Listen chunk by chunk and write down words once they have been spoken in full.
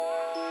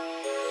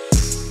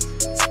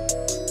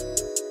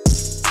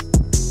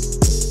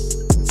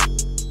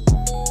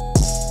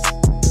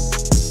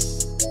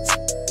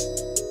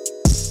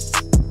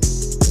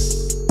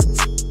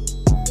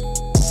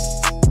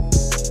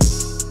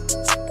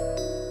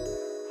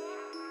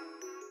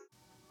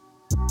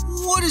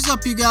What is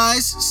up, you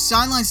guys?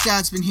 Sideline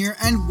Statsman here,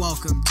 and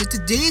welcome to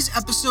today's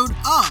episode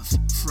of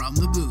From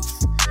the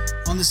Booth.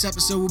 On this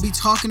episode, we'll be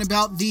talking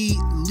about the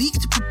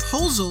leaked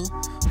proposal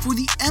for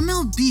the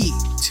MLB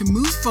to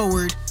move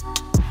forward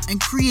and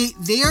create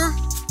their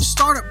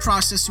startup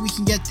process so we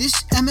can get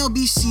this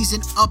MLB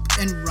season up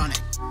and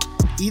running.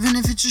 Even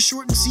if it's a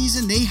shortened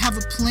season, they have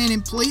a plan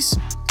in place,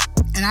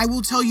 and I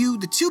will tell you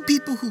the two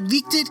people who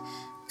leaked it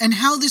and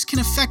how this can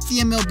affect the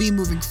MLB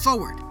moving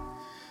forward.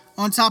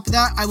 On top of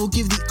that, I will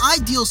give the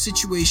ideal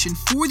situation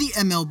for the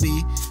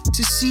MLB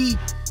to see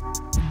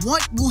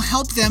what will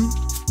help them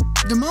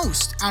the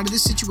most out of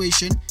this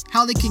situation,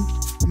 how they can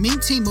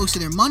maintain most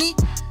of their money,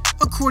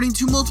 according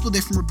to multiple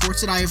different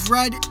reports that I have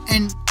read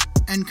and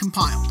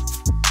compiled.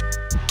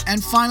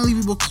 And finally,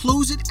 we will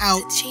close it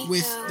out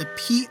with the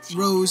Pete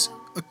Rose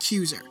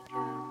accuser.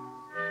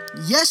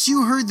 Yes,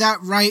 you heard that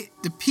right.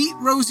 The Pete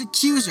Rose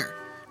accuser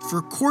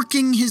for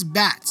corking his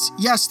bats.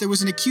 Yes, there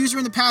was an accuser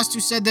in the past who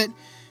said that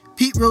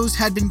Pete Rose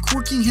had been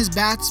corking his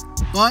bats,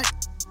 but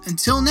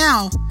until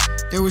now,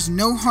 there was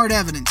no hard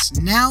evidence.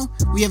 Now,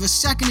 we have a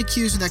second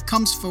accuser that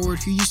comes forward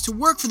who used to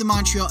work for the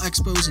Montreal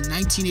Expos in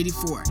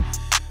 1984.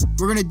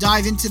 We're going to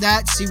dive into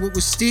that, see what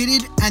was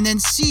stated, and then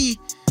see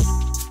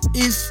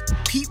if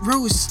Pete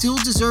Rose still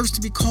deserves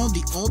to be called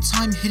the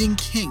all-time hitting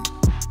king.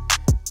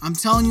 I'm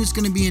telling you, it's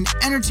going to be an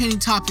entertaining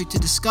topic to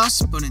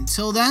discuss, but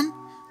until then,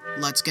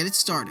 let's get it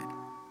started.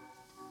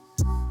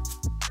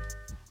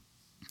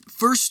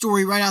 First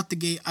story right out the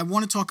gate, I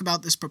want to talk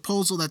about this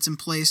proposal that's in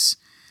place.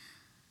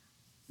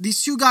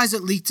 These two guys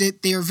that leaked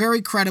it, they are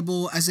very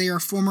credible as they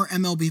are former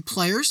MLB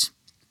players.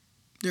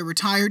 They're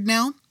retired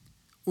now,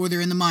 or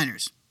they're in the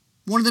minors.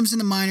 One of them's in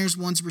the minors,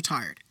 one's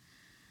retired.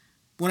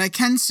 What I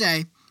can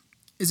say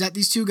is that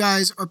these two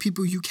guys are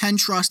people you can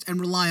trust and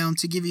rely on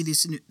to give you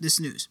this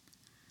news.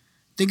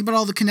 Think about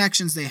all the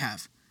connections they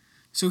have.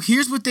 So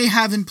here's what they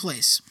have in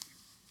place.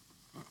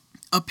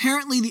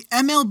 Apparently, the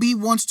MLB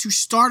wants to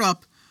start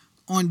up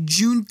on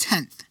June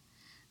 10th.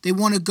 They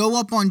want to go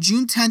up on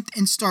June 10th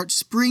and start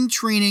spring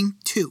training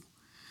 2.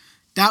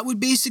 That would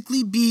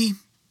basically be,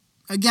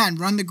 again,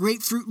 run the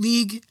Grapefruit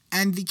League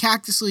and the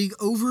Cactus League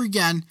over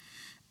again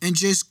and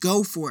just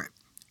go for it.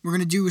 We're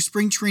going to do a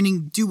spring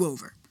training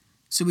do-over.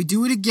 So we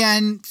do it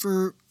again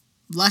for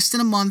less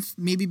than a month,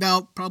 maybe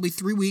about probably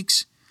 3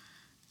 weeks.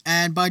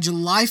 And by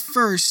July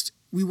 1st,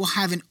 we will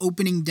have an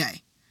opening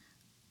day.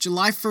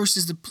 July 1st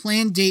is the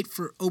planned date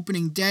for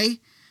opening day,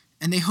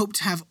 and they hope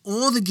to have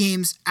all the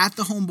games at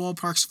the home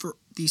ballparks for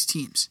these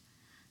teams.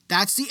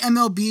 That's the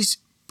MLB's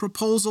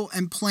proposal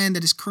and plan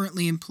that is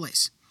currently in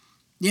place.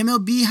 The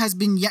MLB has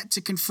been yet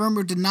to confirm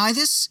or deny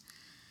this,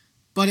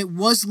 but it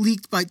was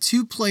leaked by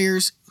two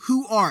players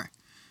who are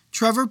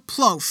Trevor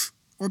Plouffe,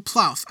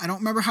 I don't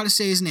remember how to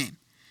say his name,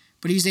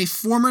 but he's a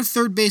former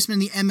third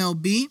baseman in the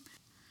MLB.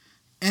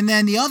 And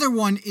then the other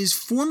one is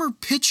former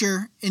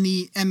pitcher in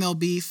the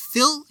MLB,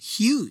 Phil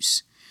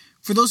Hughes.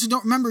 For those who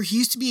don't remember, he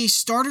used to be a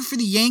starter for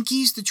the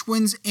Yankees, the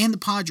Twins, and the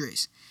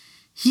Padres.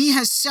 He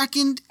has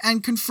seconded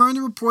and confirmed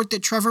the report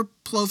that Trevor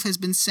Plouffe has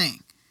been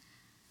saying.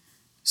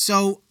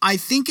 So I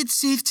think it's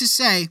safe to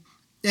say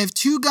that if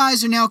two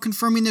guys are now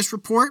confirming this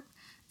report,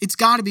 it's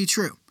got to be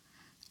true.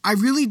 I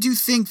really do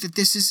think that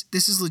this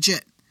is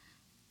legit.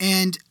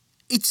 And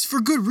it's for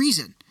good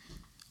reason.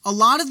 A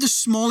lot of the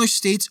smaller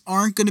states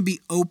aren't going to be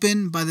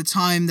open by the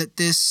time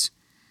that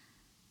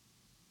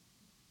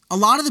A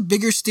lot of the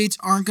bigger states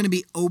aren't going to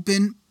be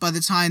open by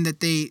the time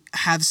that they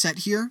have set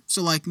here.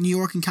 So like New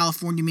York and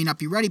California may not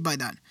be ready by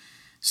then.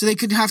 So they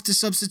could have to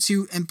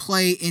substitute and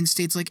play in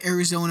states like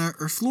Arizona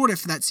or Florida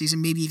for that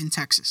season, maybe even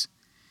Texas.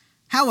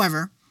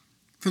 However,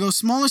 for those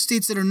smaller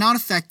states that are not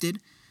affected,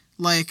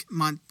 like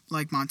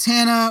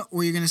Montana,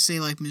 or you're going to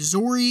say like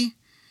Missouri,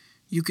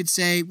 you could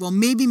say, well,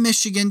 maybe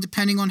Michigan,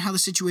 depending on how the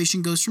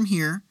situation goes from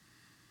here.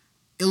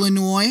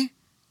 Illinois,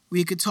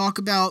 we could talk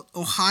about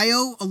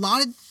Ohio. A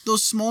lot of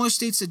those smaller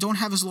states that don't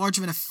have as large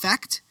of an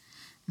effect,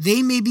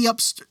 they may be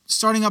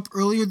starting up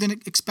earlier than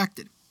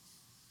expected.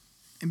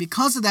 And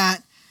because of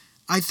that,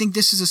 I think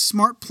this is a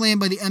smart plan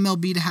by the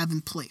MLB to have in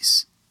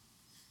place.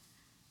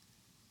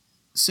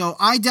 So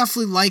I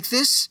definitely like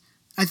this.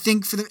 I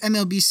think for the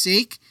MLB's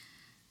sake,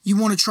 you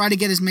want to try to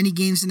get as many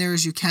games in there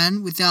as you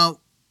can without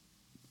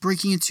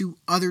breaking into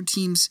other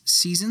teams'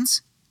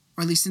 seasons,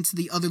 or at least into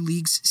the other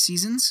leagues'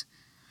 seasons.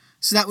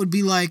 So that would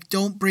be like,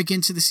 don't break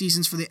into the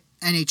seasons for the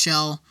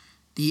NHL,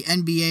 the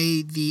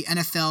NBA, the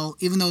NFL,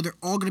 even though they're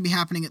all going to be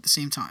happening at the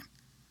same time.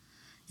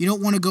 You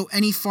don't want to go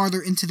any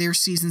farther into their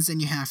seasons than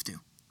you have to.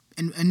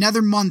 And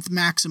another month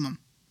maximum,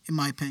 in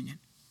my opinion.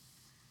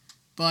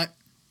 But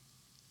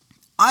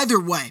either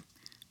way,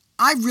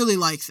 I really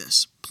like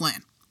this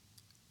plan.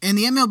 And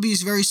the MLB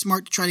is very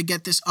smart to try to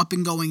get this up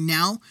and going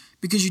now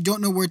because you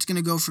don't know where it's going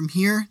to go from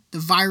here. The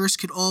virus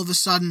could all of a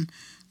sudden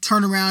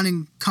turn around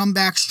and come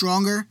back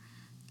stronger,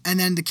 and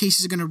then the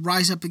cases are going to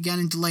rise up again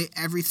and delay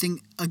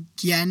everything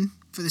again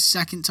for the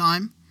second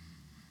time.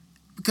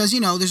 Because,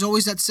 there's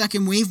always that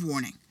second wave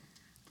warning.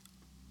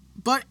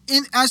 But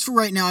as for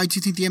right now, I do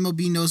think the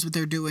MLB knows what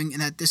they're doing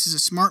and that this is a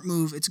smart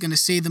move. It's going to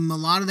save them a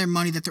lot of their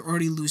money that they're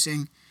already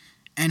losing.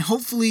 And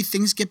hopefully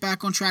things get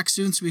back on track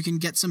soon so we can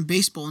get some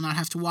baseball and not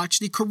have to watch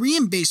the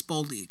Korean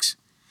baseball leagues.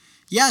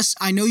 Yes,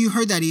 I know you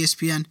heard that,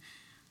 ESPN.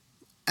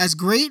 As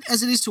great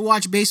as it is to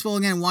watch baseball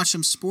again and watch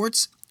some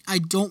sports, I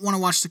don't want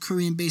to watch the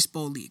Korean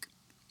baseball league.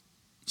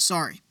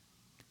 Sorry.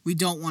 We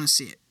don't want to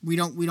see it. We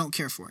don't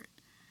care for it.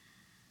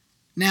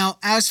 Now,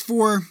 as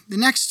for the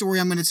next story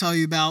I'm going to tell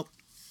you about,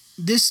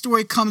 this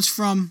story comes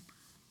from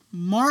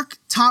Mark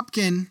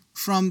Topkin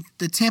from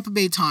the Tampa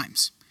Bay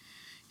Times.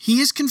 He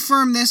has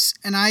confirmed this,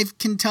 and I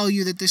can tell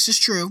you that this is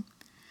true.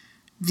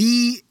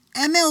 The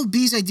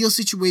MLB's ideal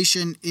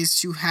situation is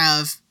to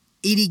have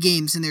 80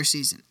 games in their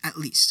season, at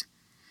least.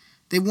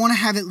 They want to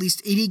have at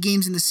least 80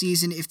 games in the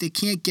season. If they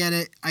can't get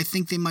it, I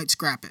think they might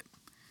scrap it.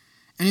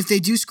 And if they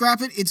do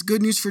scrap it, it's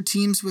good news for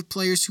teams with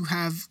players who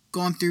have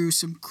gone through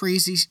some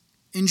crazy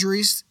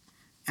injuries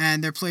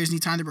and their players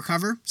need time to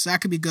recover. So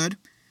that could be good.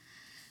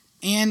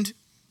 And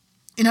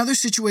in other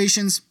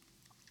situations,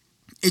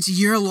 it's a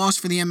year loss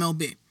for the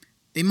MLB.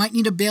 They might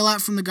need a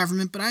bailout from the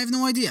government, but I have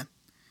no idea.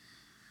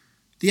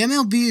 The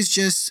MLB is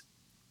just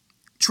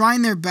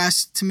trying their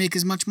best to make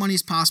as much money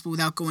as possible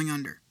without going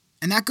under.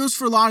 And that goes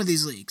for a lot of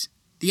these leagues.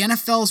 The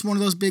NFL is one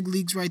of those big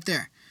leagues right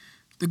there.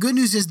 The good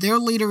news is they're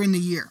later in the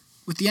year.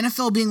 With the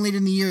NFL being later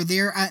in the year,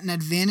 they're at an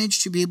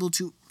advantage to be able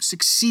to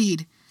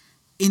succeed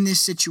in this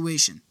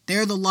situation.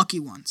 They're the lucky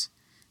ones.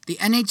 The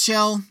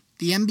NHL,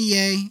 the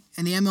NBA,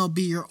 and the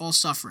MLB are all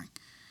suffering.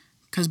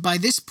 Because by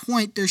this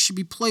point, there should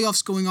be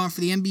playoffs going on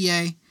for the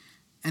NBA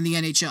and the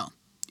NHL.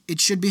 It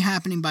should be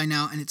happening by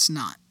now, and it's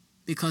not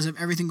because of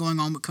everything going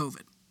on with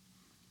COVID.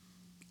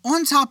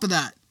 On top of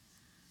that,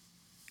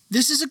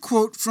 this is a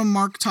quote from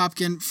Mark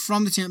Topkin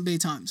from the Tampa Bay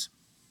Times.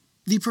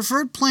 The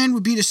preferred plan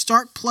would be to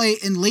start play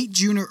in late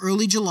June or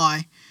early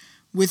July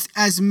with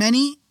as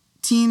many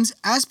teams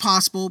as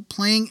possible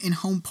playing in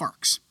home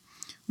parks,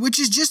 which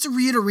is just a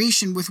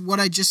reiteration with what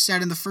I just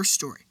said in the first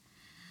story.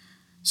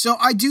 So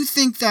I do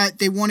think that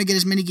they want to get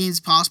as many games as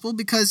possible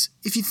because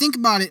if you think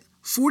about it,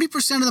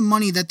 40% of the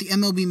money that the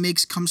MLB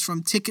makes comes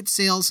from ticket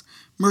sales,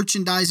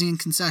 merchandising, and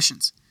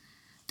concessions.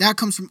 That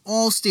comes from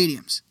all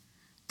stadiums.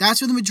 That's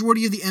where the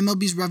majority of the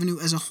MLB's revenue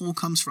as a whole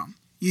comes from.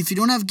 If you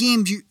don't have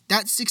games,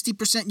 that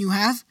 60% you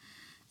have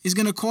is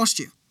going to cost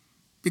you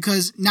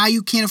because now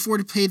you can't afford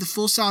to pay the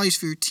full salaries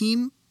for your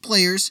team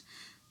players,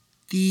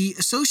 the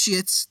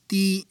associates,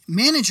 the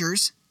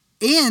managers,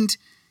 and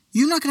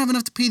you're not going to have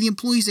enough to pay the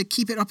employees that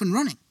keep it up and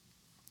running.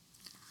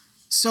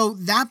 So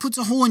that puts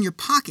a hole in your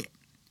pocket.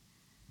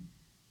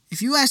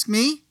 If you ask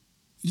me,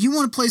 you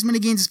want to play as many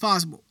games as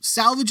possible.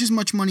 Salvage as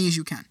much money as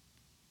you can.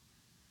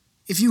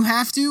 If you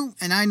have to,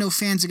 and I know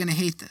fans are going to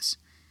hate this,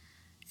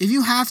 if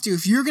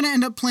you're going to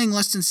end up playing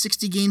less than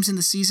 60 games in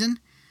the season,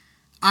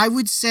 I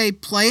would say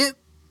play it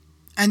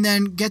and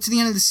then get to the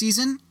end of the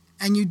season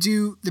and you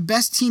do the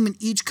best team in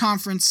each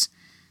conference,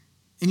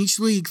 in each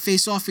league,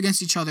 face off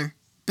against each other.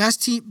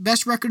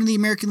 Best record in the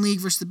American League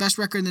versus the best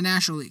record in the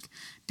National League.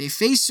 They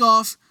face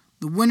off,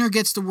 the winner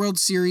gets the World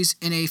Series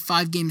in a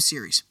 5-game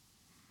series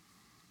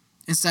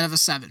instead of a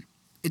 7.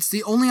 It's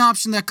the only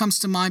option that comes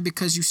to mind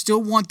because you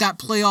still want that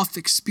playoff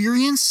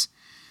experience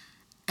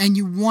and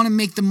you want to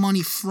make the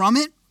money from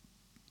it,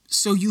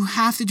 so you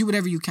have to do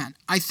whatever you can.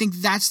 I think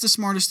that's the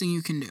smartest thing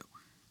you can do.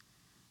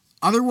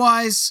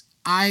 Otherwise,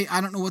 I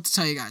don't know what to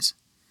tell you guys.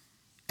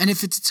 And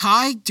if it's a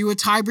tie, do a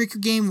tiebreaker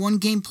game,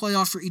 1-game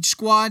playoff for each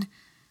squad.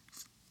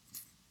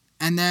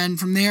 And then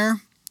from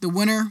there, the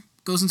winner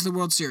goes into the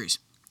World Series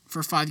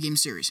for a 5-game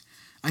series.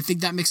 I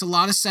think that makes a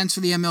lot of sense for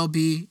the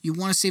MLB. You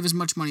want to save as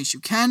much money as you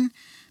can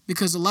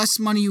because the less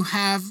money you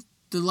have,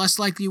 the less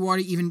likely you are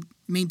to even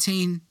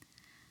maintain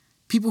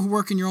people who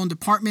work in your own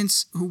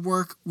departments, who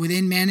work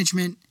within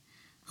management,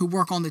 who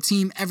work on the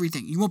team,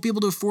 everything. You won't be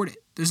able to afford it.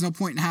 There's no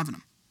point in having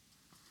them.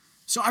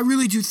 So I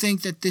really do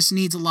think that this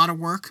needs a lot of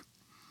work,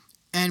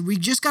 and we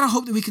just got to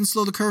hope that we can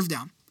slow the curve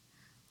down.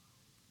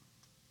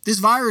 This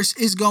virus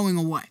is going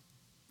away,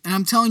 and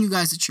I'm telling you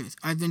guys the truth.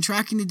 I've been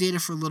tracking the data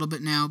for a little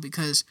bit now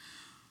because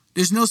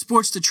there's no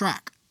sports to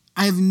track.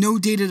 I have no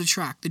data to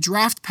track. The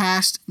draft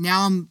passed.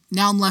 Now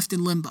I'm left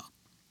in limbo.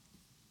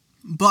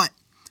 But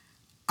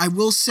I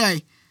will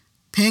say,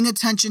 paying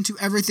attention to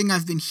everything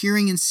I've been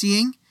hearing and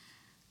seeing,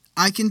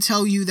 I can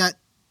tell you that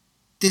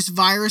this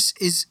virus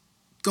is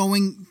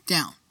going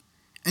down.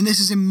 And this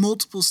is in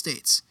multiple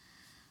states.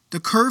 The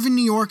curve in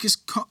New York is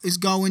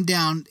going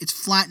down. It's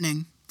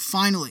flattening.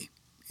 Finally,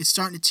 it's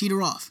starting to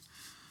teeter off.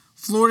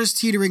 Florida's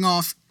teetering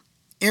off.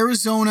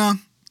 Arizona,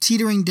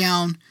 teetering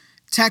down.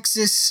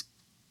 Texas,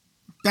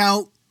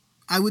 I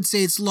would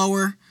say it's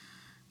lower.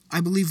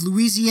 I believe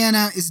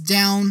Louisiana is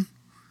down.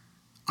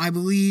 I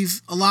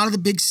believe a lot of the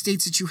big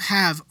states that you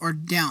have are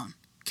down.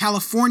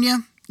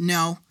 California,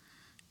 no,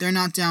 they're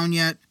not down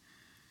yet.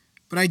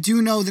 But I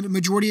do know that the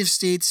majority of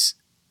states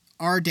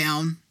are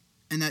down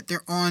and that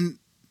they're on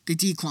the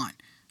decline.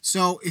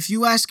 So if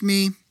you ask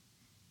me,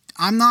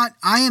 I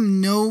am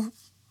no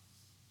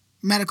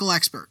medical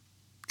expert.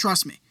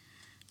 Trust me.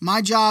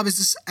 My job as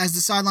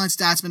the sideline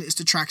statsman is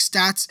to track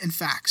stats and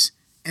facts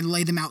and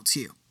lay them out to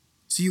you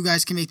so you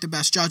guys can make the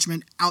best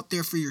judgment out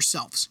there for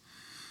yourselves.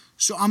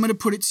 So I'm going to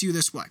put it to you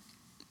this way.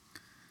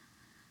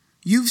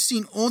 You've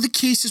seen all the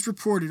cases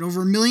reported, over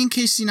 1 million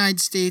cases in the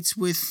United States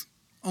with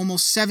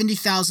almost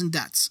 70,000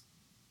 deaths.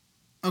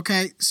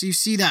 Okay, so you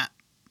see that.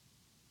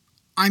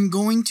 I'm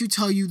going to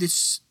tell you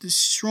this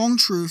strong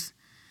truth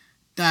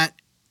that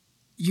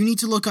you need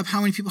to look up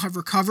how many people have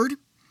recovered,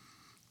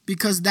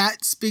 because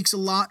that speaks a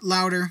lot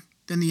louder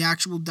than the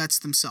actual deaths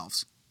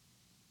themselves.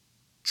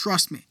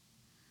 Trust me.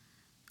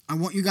 I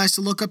want you guys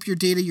to look up your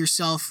data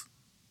yourself.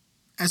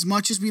 As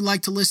much as we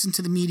like to listen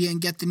to the media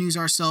and get the news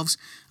ourselves,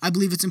 I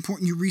believe it's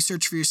important you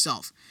research for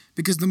yourself,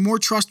 because the more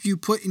trust you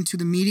put into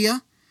the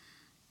media,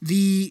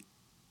 the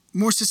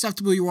more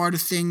susceptible you are to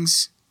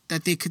things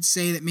that they could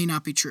say that may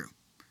not be true.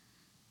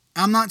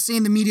 I'm not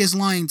saying the media is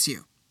lying to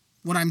you.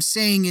 What I'm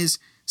saying is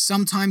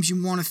sometimes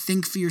you want to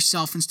think for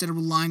yourself instead of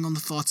relying on the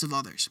thoughts of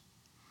others.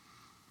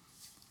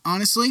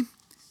 Honestly,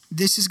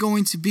 this is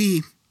going to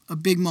be a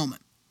big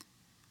moment,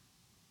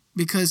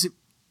 because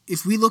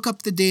if we look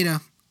up the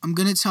data, I'm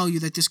going to tell you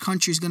that this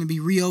country is going to be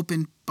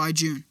reopened by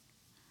June.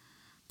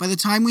 By the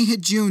time we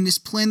hit June, this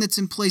plan that's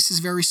in place is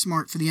very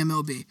smart for the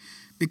MLB,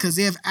 because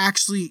they have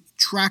actually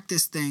tracked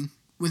this thing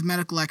with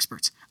medical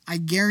experts. I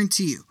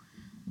guarantee you,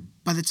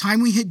 by the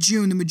time we hit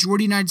June, the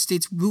majority of the United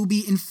States will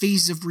be in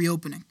phases of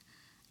reopening,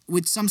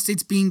 with some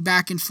states being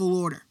back in full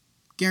order.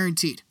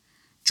 Guaranteed.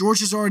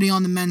 Georgia's already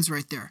on the mends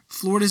right there.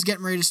 Florida's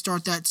getting ready to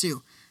start that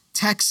too.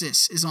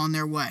 Texas is on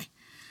their way.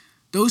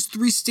 Those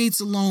 3 states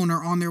alone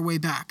are on their way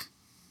back.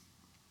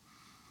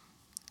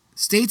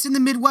 States in the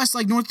Midwest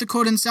like North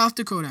Dakota and South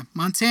Dakota,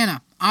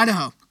 Montana,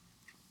 Idaho,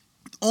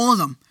 all of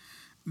them,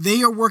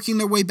 they are working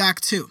their way back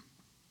too.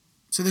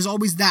 So there's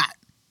always that.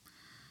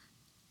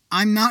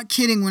 I'm not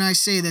kidding when I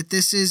say that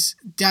this is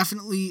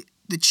definitely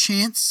the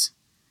chance.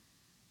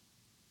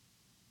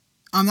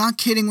 I'm not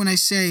kidding when I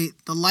say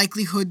the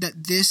likelihood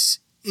that this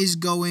is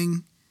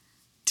going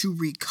to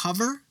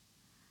recover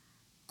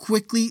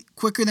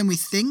quicker than we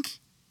think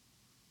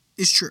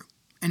is true,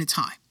 and it's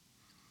high.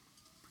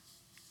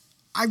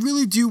 I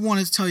really do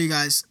want to tell you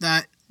guys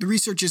that the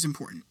research is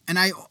important, and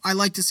I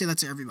like to say that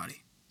to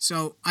everybody.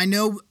 So I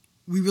know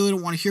we really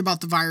don't want to hear about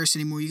the virus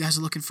anymore. You guys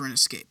are looking for an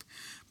escape,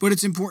 but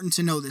it's important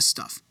to know this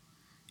stuff.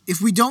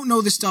 If we don't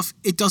know this stuff,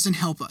 it doesn't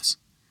help us.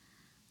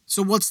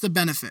 So what's the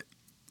benefit?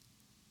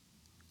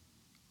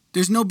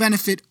 There's no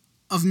benefit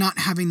of not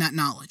having that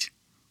knowledge.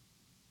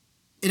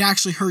 It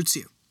actually hurts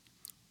you.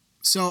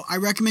 So I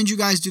recommend you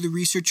guys do the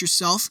research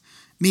yourself.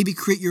 Maybe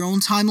create your own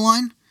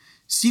timeline.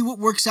 See what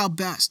works out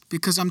best,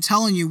 because I'm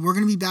telling you, we're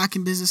going to be back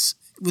in business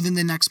within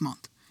the next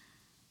month.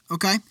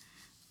 Okay?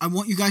 I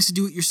want you guys to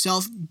do it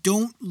yourself.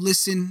 Don't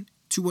listen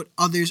to what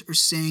others are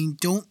saying.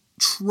 Don't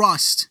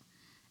trust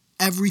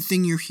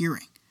everything you're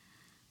hearing.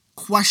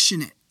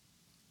 Question it.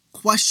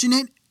 Question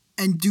it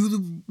and do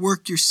the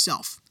work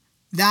yourself.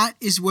 That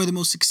is where the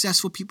most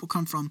successful people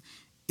come from,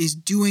 is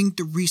doing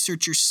the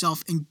research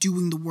yourself and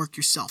doing the work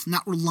yourself,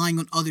 not relying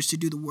on others to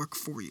do the work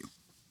for you.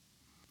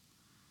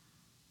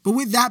 But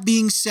with that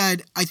being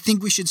said, I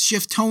think we should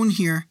shift tone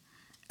here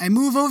and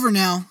move over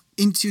now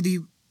into the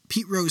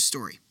Pete Rose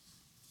story.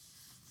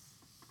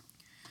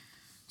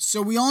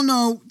 So we all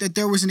know that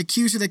there was an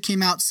accuser that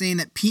came out saying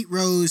that Pete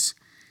Rose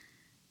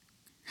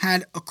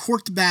had a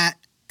corked bat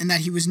and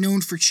that he was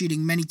known for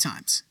cheating many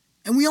times.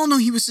 And we all know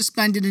he was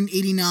suspended in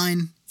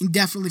 '89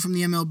 indefinitely from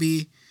the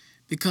MLB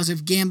because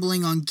of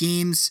gambling on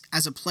games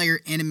as a player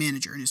and a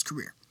manager in his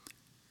career.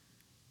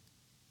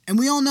 And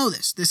we all know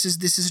this. This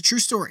is a true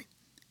story.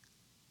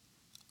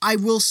 I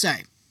will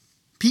say,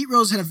 Pete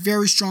Rose had a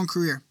very strong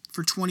career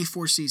for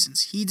 24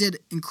 seasons. He did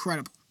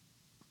incredible.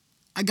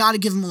 I got to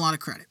give him a lot of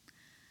credit.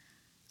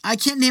 I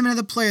can't name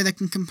another player that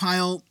can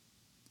compile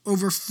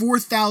over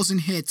 4,000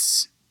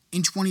 hits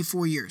in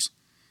 24 years.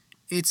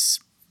 It's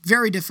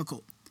very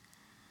difficult.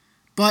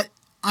 But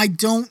I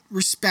don't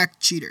respect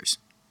cheaters.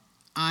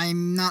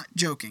 I'm not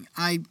joking.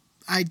 I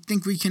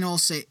think we can all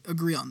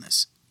agree on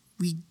this.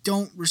 We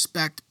don't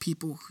respect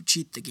people who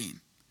cheat the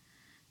game.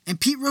 And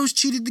Pete Rose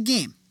cheated the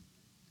game.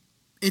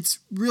 It's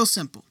real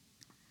simple.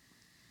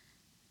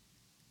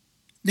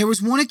 There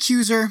was one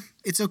accuser.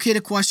 It's okay to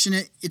question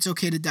it. It's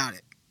okay to doubt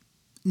it.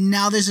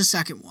 Now there's a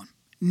second one.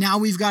 Now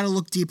we've got to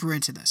look deeper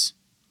into this.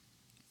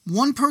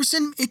 One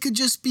person, it could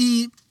just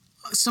be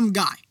some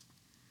guy.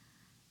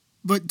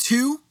 But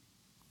 2,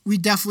 we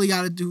definitely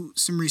got to do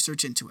some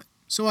research into it.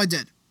 So I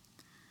did.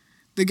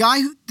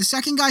 The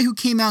second guy who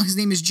came out, his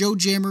name is Joe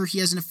Jammer. He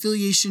has an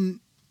affiliation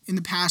in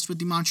the past with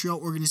the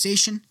Montreal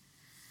organization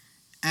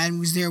and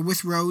was there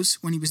with Rose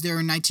when he was there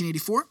in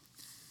 1984.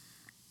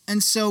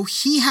 And so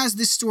he has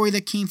this story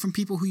that came from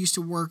people who used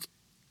to work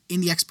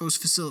in the Expos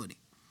facility.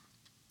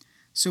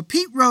 So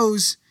Pete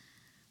Rose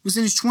was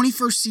in his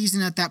 21st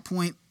season at that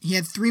point. He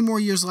had 3 more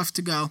years left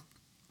to go.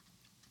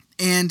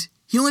 And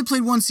he only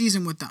played 1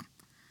 season with them.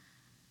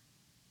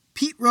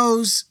 Pete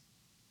Rose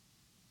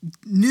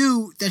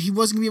knew that he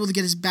wasn't going to be able to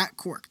get his bat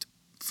corked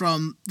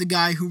from the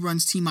guy who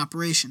runs team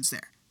operations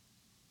there,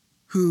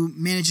 who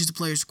manages the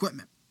player's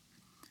equipment.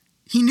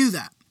 He knew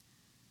that.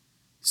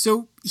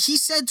 So he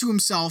said to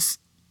himself,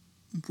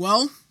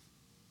 well,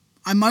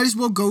 I might as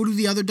well go to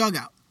the other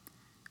dugout.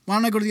 Why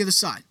don't I go to the other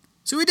side?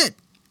 So he did.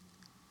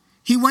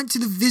 He went to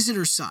the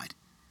visitor's side.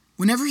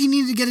 Whenever he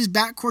needed to get his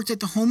bat corked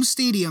at the home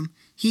stadium,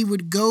 he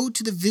would go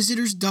to the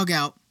visitor's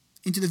dugout,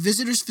 into the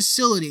visitor's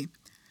facility,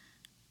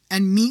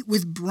 and meet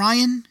with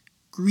Brian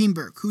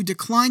Greenberg, who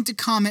declined to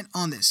comment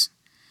on this.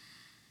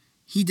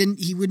 He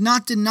would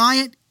not deny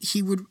it.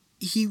 He would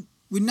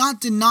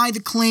not deny the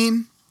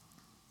claim.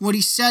 What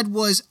he said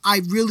was,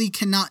 I really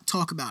cannot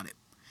talk about it.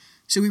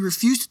 So he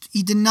refused to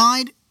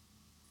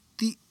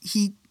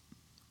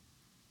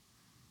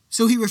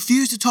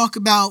talk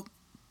about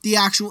the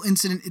actual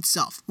incident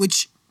itself,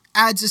 which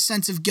adds a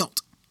sense of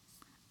guilt.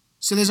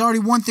 So there's already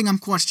one thing I'm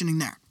questioning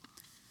there.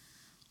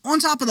 On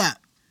top of that,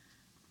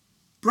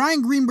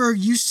 Brian Greenberg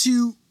used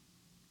to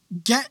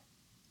get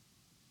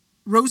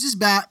Rose's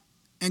bat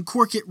and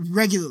cork it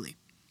regularly.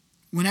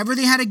 Whenever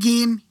they had a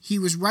game, he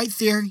was right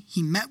there,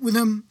 he met with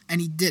him,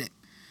 and he did it.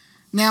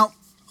 Now,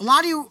 a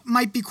lot of you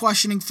might be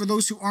questioning, for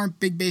those who aren't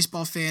big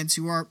baseball fans,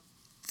 who are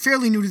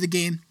fairly new to the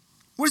game,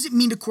 what does it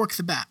mean to cork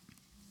the bat?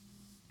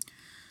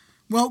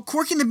 Well,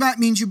 corking the bat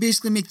means you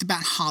basically make the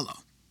bat hollow.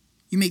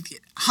 You make it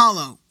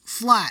hollow,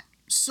 flat,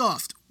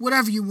 soft,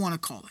 whatever you want to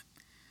call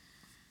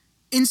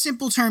it. In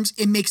simple terms,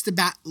 it makes the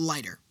bat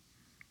lighter.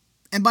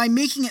 And by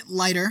making it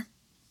lighter,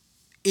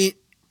 it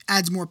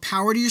adds more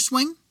power to your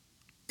swing,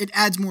 it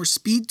adds more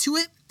speed to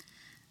it,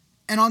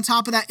 and on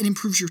top of that, it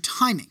improves your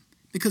timing.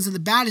 Because if the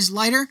bat is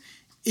lighter,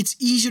 it's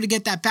easier to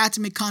get that bat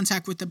to make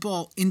contact with the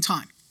ball in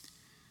time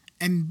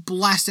and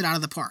blast it out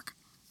of the park.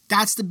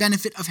 That's the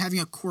benefit of having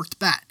a corked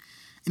bat.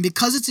 And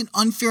because it's an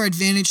unfair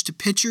advantage to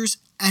pitchers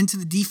and to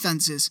the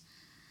defenses,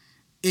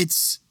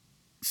 it's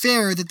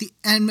fair that the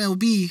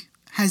MLB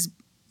has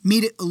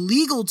made it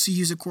illegal to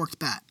use a corked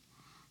bat.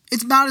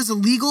 It's about as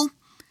illegal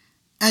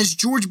as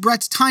George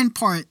Brett's pine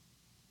tar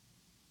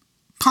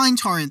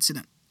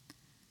incident.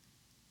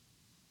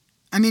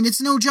 I mean,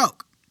 it's no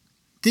joke.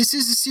 This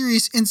is a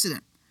serious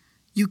incident.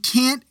 You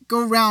can't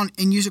go around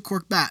and use a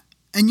corked bat.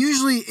 And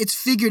usually it's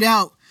figured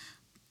out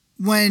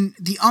when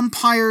the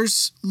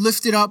umpires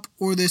lift it up,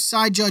 or the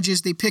side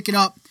judges, they pick it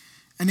up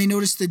and they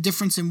notice the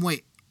difference in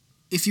weight.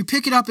 If you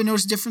pick it up and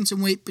notice the difference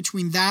in weight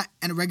between that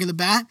and a regular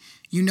bat,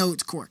 you know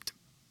it's corked.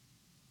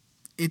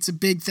 It's a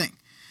big thing.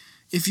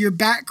 If your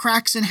bat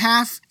cracks in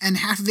half and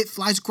half of it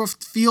flies across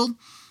the field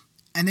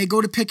and they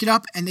go to pick it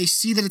up and they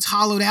see that it's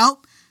hollowed out,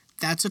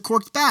 that's a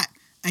corked bat.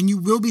 And you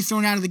will be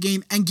thrown out of the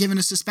game and given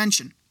a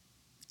suspension.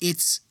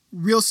 It's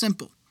real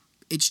simple.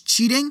 It's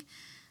cheating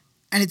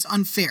and it's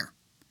unfair.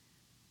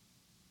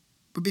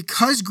 But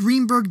because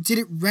Greenberg did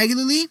it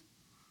regularly,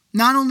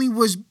 not only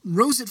was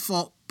Rose at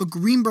fault, but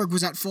Greenberg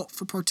was at fault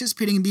for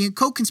participating and being a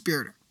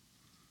co-conspirator.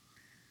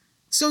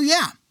 So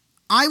yeah,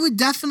 I would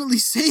definitely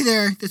say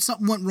there that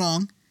something went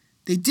wrong.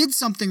 They did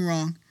something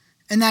wrong,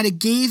 and that it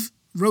gave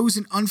Rose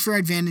an unfair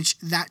advantage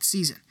that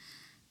season.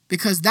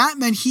 Because that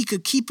meant he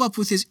could keep up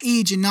with his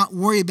age and not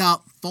worry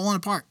about falling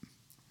apart.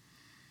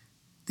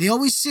 They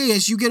always say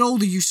as you get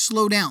older, you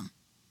slow down.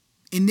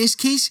 In this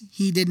case,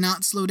 he did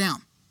not slow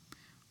down.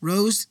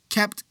 Rose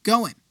kept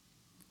going.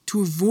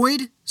 To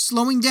avoid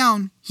slowing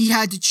down, he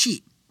had to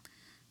cheat.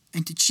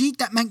 And to cheat,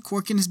 that meant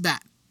corking his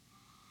bat.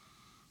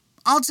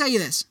 I'll tell you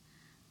this.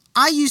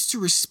 I used to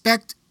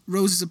respect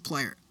Rose as a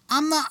player.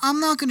 I'm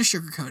not going to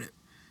sugarcoat it.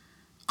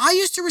 I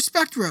used to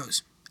respect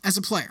Rose as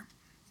a player.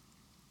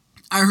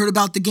 I heard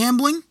about the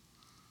gambling.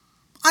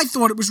 I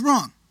thought it was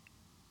wrong.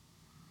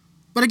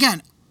 But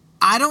again,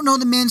 I don't know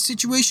the man's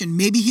situation.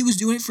 Maybe he was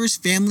doing it for his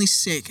family's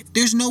sake.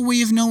 There's no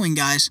way of knowing,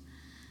 guys.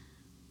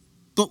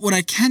 But what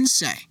I can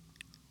say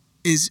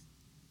is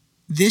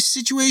this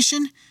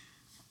situation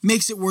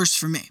makes it worse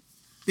for me.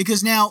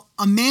 Because now,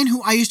 a man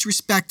who I used to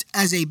respect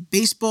as a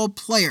baseball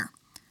player,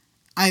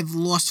 I've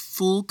lost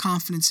full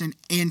confidence in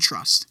and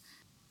trust.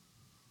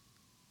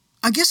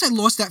 I guess I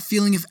lost that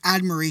feeling of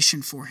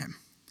admiration for him.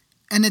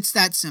 And it's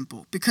that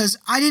simple. Because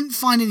I didn't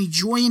find any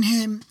joy in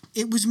him.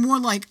 It was more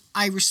like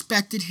I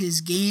respected his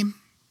game,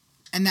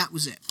 and that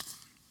was it.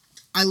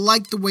 I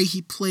liked the way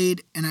he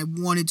played, and I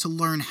wanted to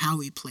learn how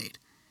he played.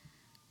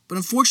 But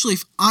unfortunately,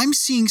 if I'm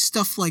seeing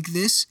stuff like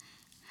this,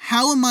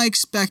 how am I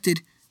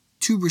expected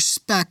to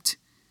respect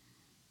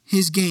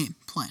his game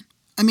plan?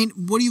 I mean,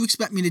 what do you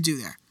expect me to do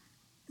there?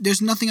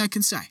 There's nothing I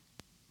can say.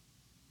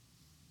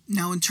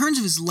 Now, in terms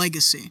of his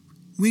legacy,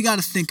 we got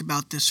to think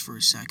about this for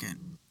a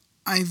second.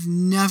 I've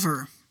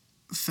never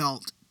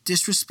felt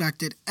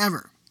disrespected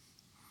ever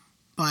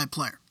by a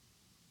player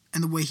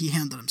and the way he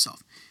handled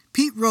himself.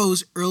 Pete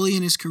Rose, early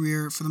in his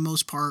career, for the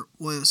most part,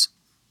 was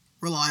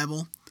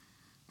reliable,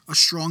 a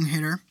strong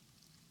hitter,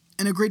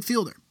 and a great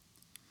fielder.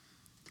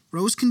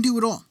 Rose can do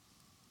it all.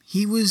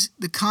 He was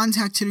the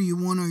contact hitter you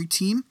want on your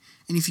team,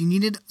 and if you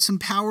needed some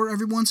power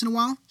every once in a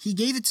while, he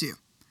gave it to you.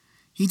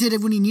 He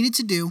did what he needed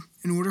to do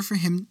in order for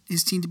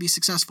his team to be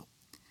successful.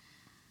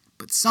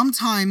 But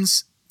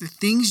sometimes the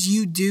things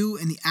you do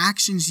and the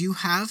actions you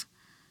have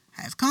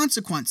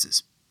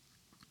consequences.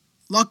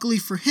 Luckily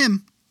for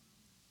him,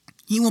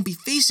 he won't be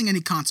facing any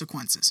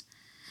consequences.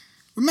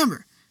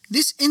 Remember,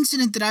 this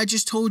incident that I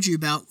just told you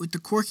about with the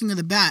corking of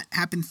the bat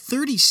happened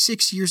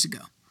 36 years ago.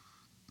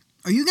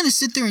 Are you going to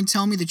sit there and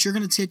tell me that you're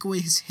going to take away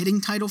his hitting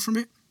title from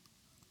it?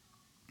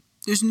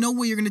 There's no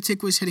way you're going to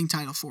take away his hitting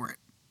title for it.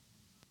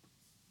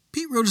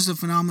 Pete Rose is a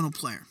phenomenal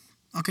player.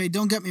 Okay,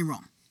 don't get me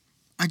wrong.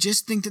 I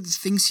just think that the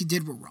things he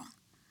did were wrong.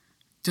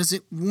 Does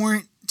it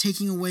warrant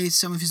taking away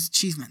some of his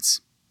achievements?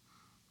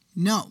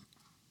 No.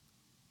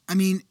 I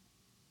mean,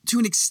 to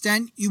an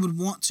extent, you would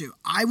want to.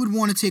 I would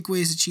want to take away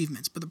his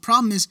achievements. But the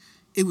problem is,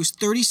 it was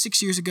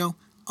 36 years ago.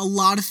 A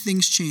lot of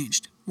things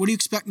changed. What do you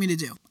expect me to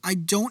do? I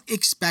don't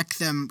expect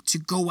them to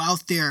go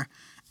out there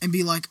and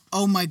be like,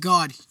 oh my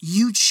God,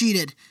 you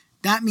cheated.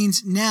 That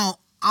means now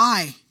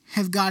I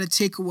have got to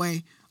take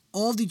away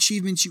all the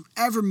achievements you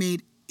ever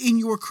made in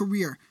your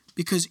career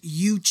because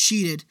you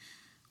cheated.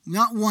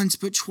 Not once,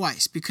 but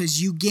twice,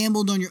 because you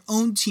gambled on your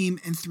own team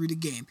and threw the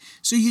game.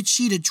 So you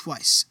cheated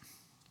twice.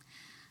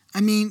 I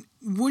mean,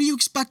 what do you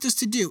expect us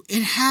to do?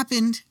 It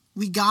happened.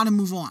 We got to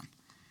move on.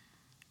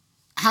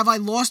 Have I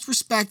lost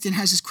respect and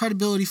has his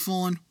credibility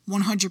fallen?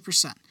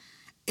 100%.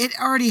 It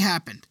already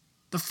happened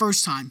the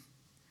first time.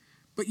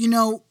 But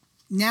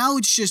now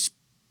it's just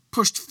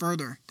pushed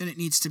further than it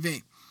needs to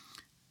be.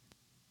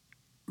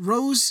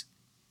 Rose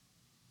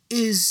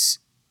is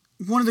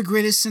one of the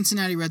greatest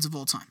Cincinnati Reds of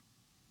all time.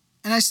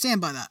 And I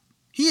stand by that.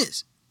 He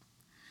is.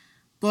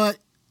 But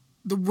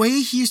the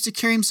way he used to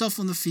carry himself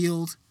on the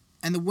field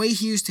and the way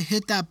he used to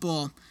hit that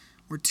ball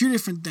were two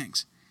different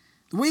things.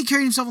 The way he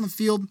carried himself on the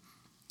field,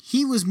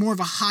 he was more of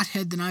a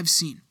hothead than I've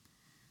seen.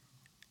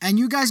 And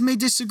you guys may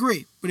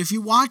disagree, but if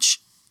you watch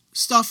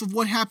stuff of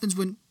what happens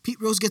when Pete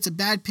Rose gets a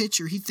bad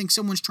pitch or he thinks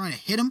someone's trying to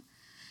hit him,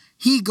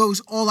 he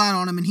goes all out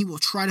on him and he will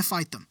try to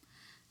fight them.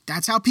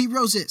 That's how Pete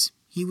Rose is.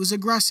 He was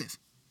aggressive.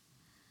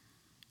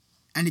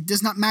 And it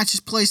does not match his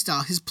play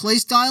style. His play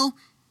style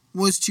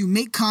was to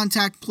make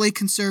contact, play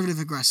conservative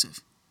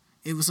aggressive.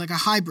 It was like a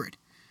hybrid.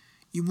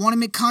 You want to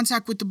make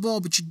contact with the ball,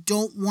 but you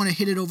don't want to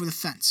hit it over the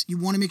fence. You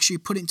want to make sure you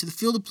put it into the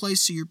field of play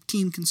so your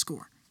team can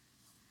score.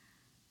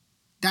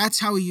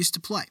 That's how he used to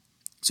play.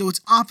 So it's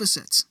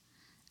opposites.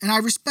 And I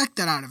respect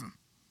that out of him.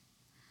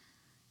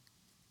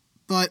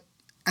 But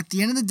at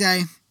the end of the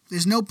day,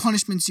 there's no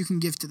punishments you can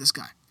give to this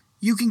guy.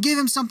 You can give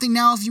him something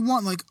now if you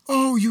want, like,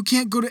 oh, you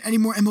can't go to any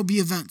more MLB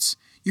events.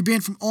 You're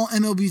banned from all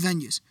MLB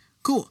venues.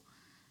 Cool.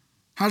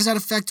 How does that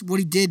affect what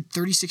he did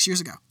 36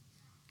 years ago?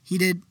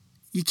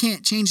 You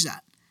can't change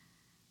that.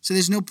 So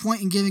there's no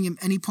point in giving him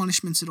any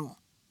punishments at all.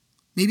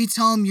 Maybe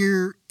tell him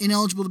you're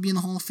ineligible to be in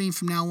the Hall of Fame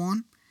from now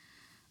on.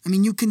 I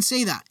mean, you can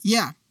say that.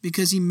 Yeah,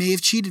 because he may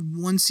have cheated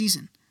one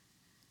season.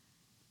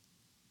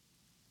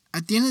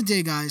 At the end of the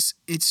day, guys,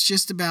 it's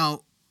just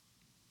about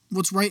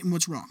what's right and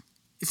what's wrong.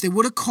 If they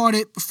would have caught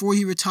it before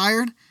he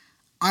retired,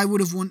 I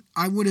would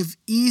have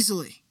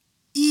easily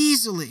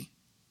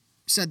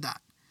said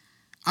that.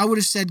 I would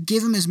have said,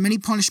 give him as many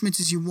punishments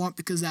as you want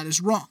because that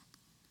is wrong.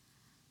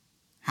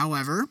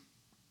 However,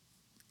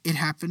 it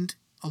happened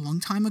a long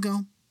time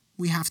ago.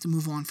 We have to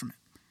move on from it.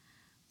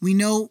 We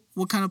know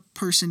what kind of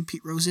person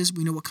Pete Rose is.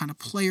 We know what kind of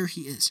player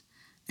he is.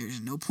 There's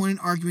no point in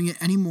arguing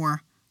it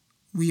anymore.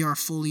 We are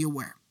fully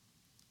aware.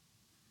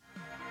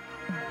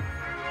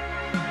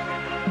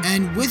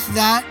 And with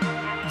that,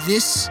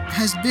 this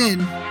has been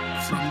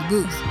From the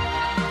Booth.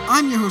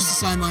 I'm your host, the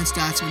Sideline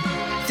Statsman.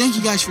 Thank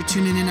you guys for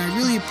tuning in. I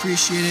really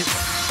appreciate it.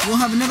 We'll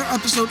have another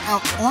episode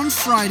out on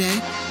Friday.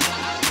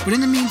 But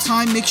in the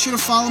meantime, make sure to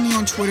follow me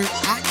on Twitter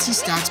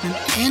 @TStatsman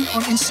and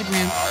on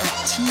Instagram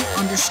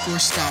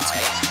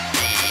 @T_Statsman.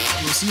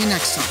 We'll see you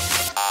next time.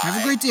 Have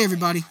a great day,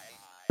 everybody.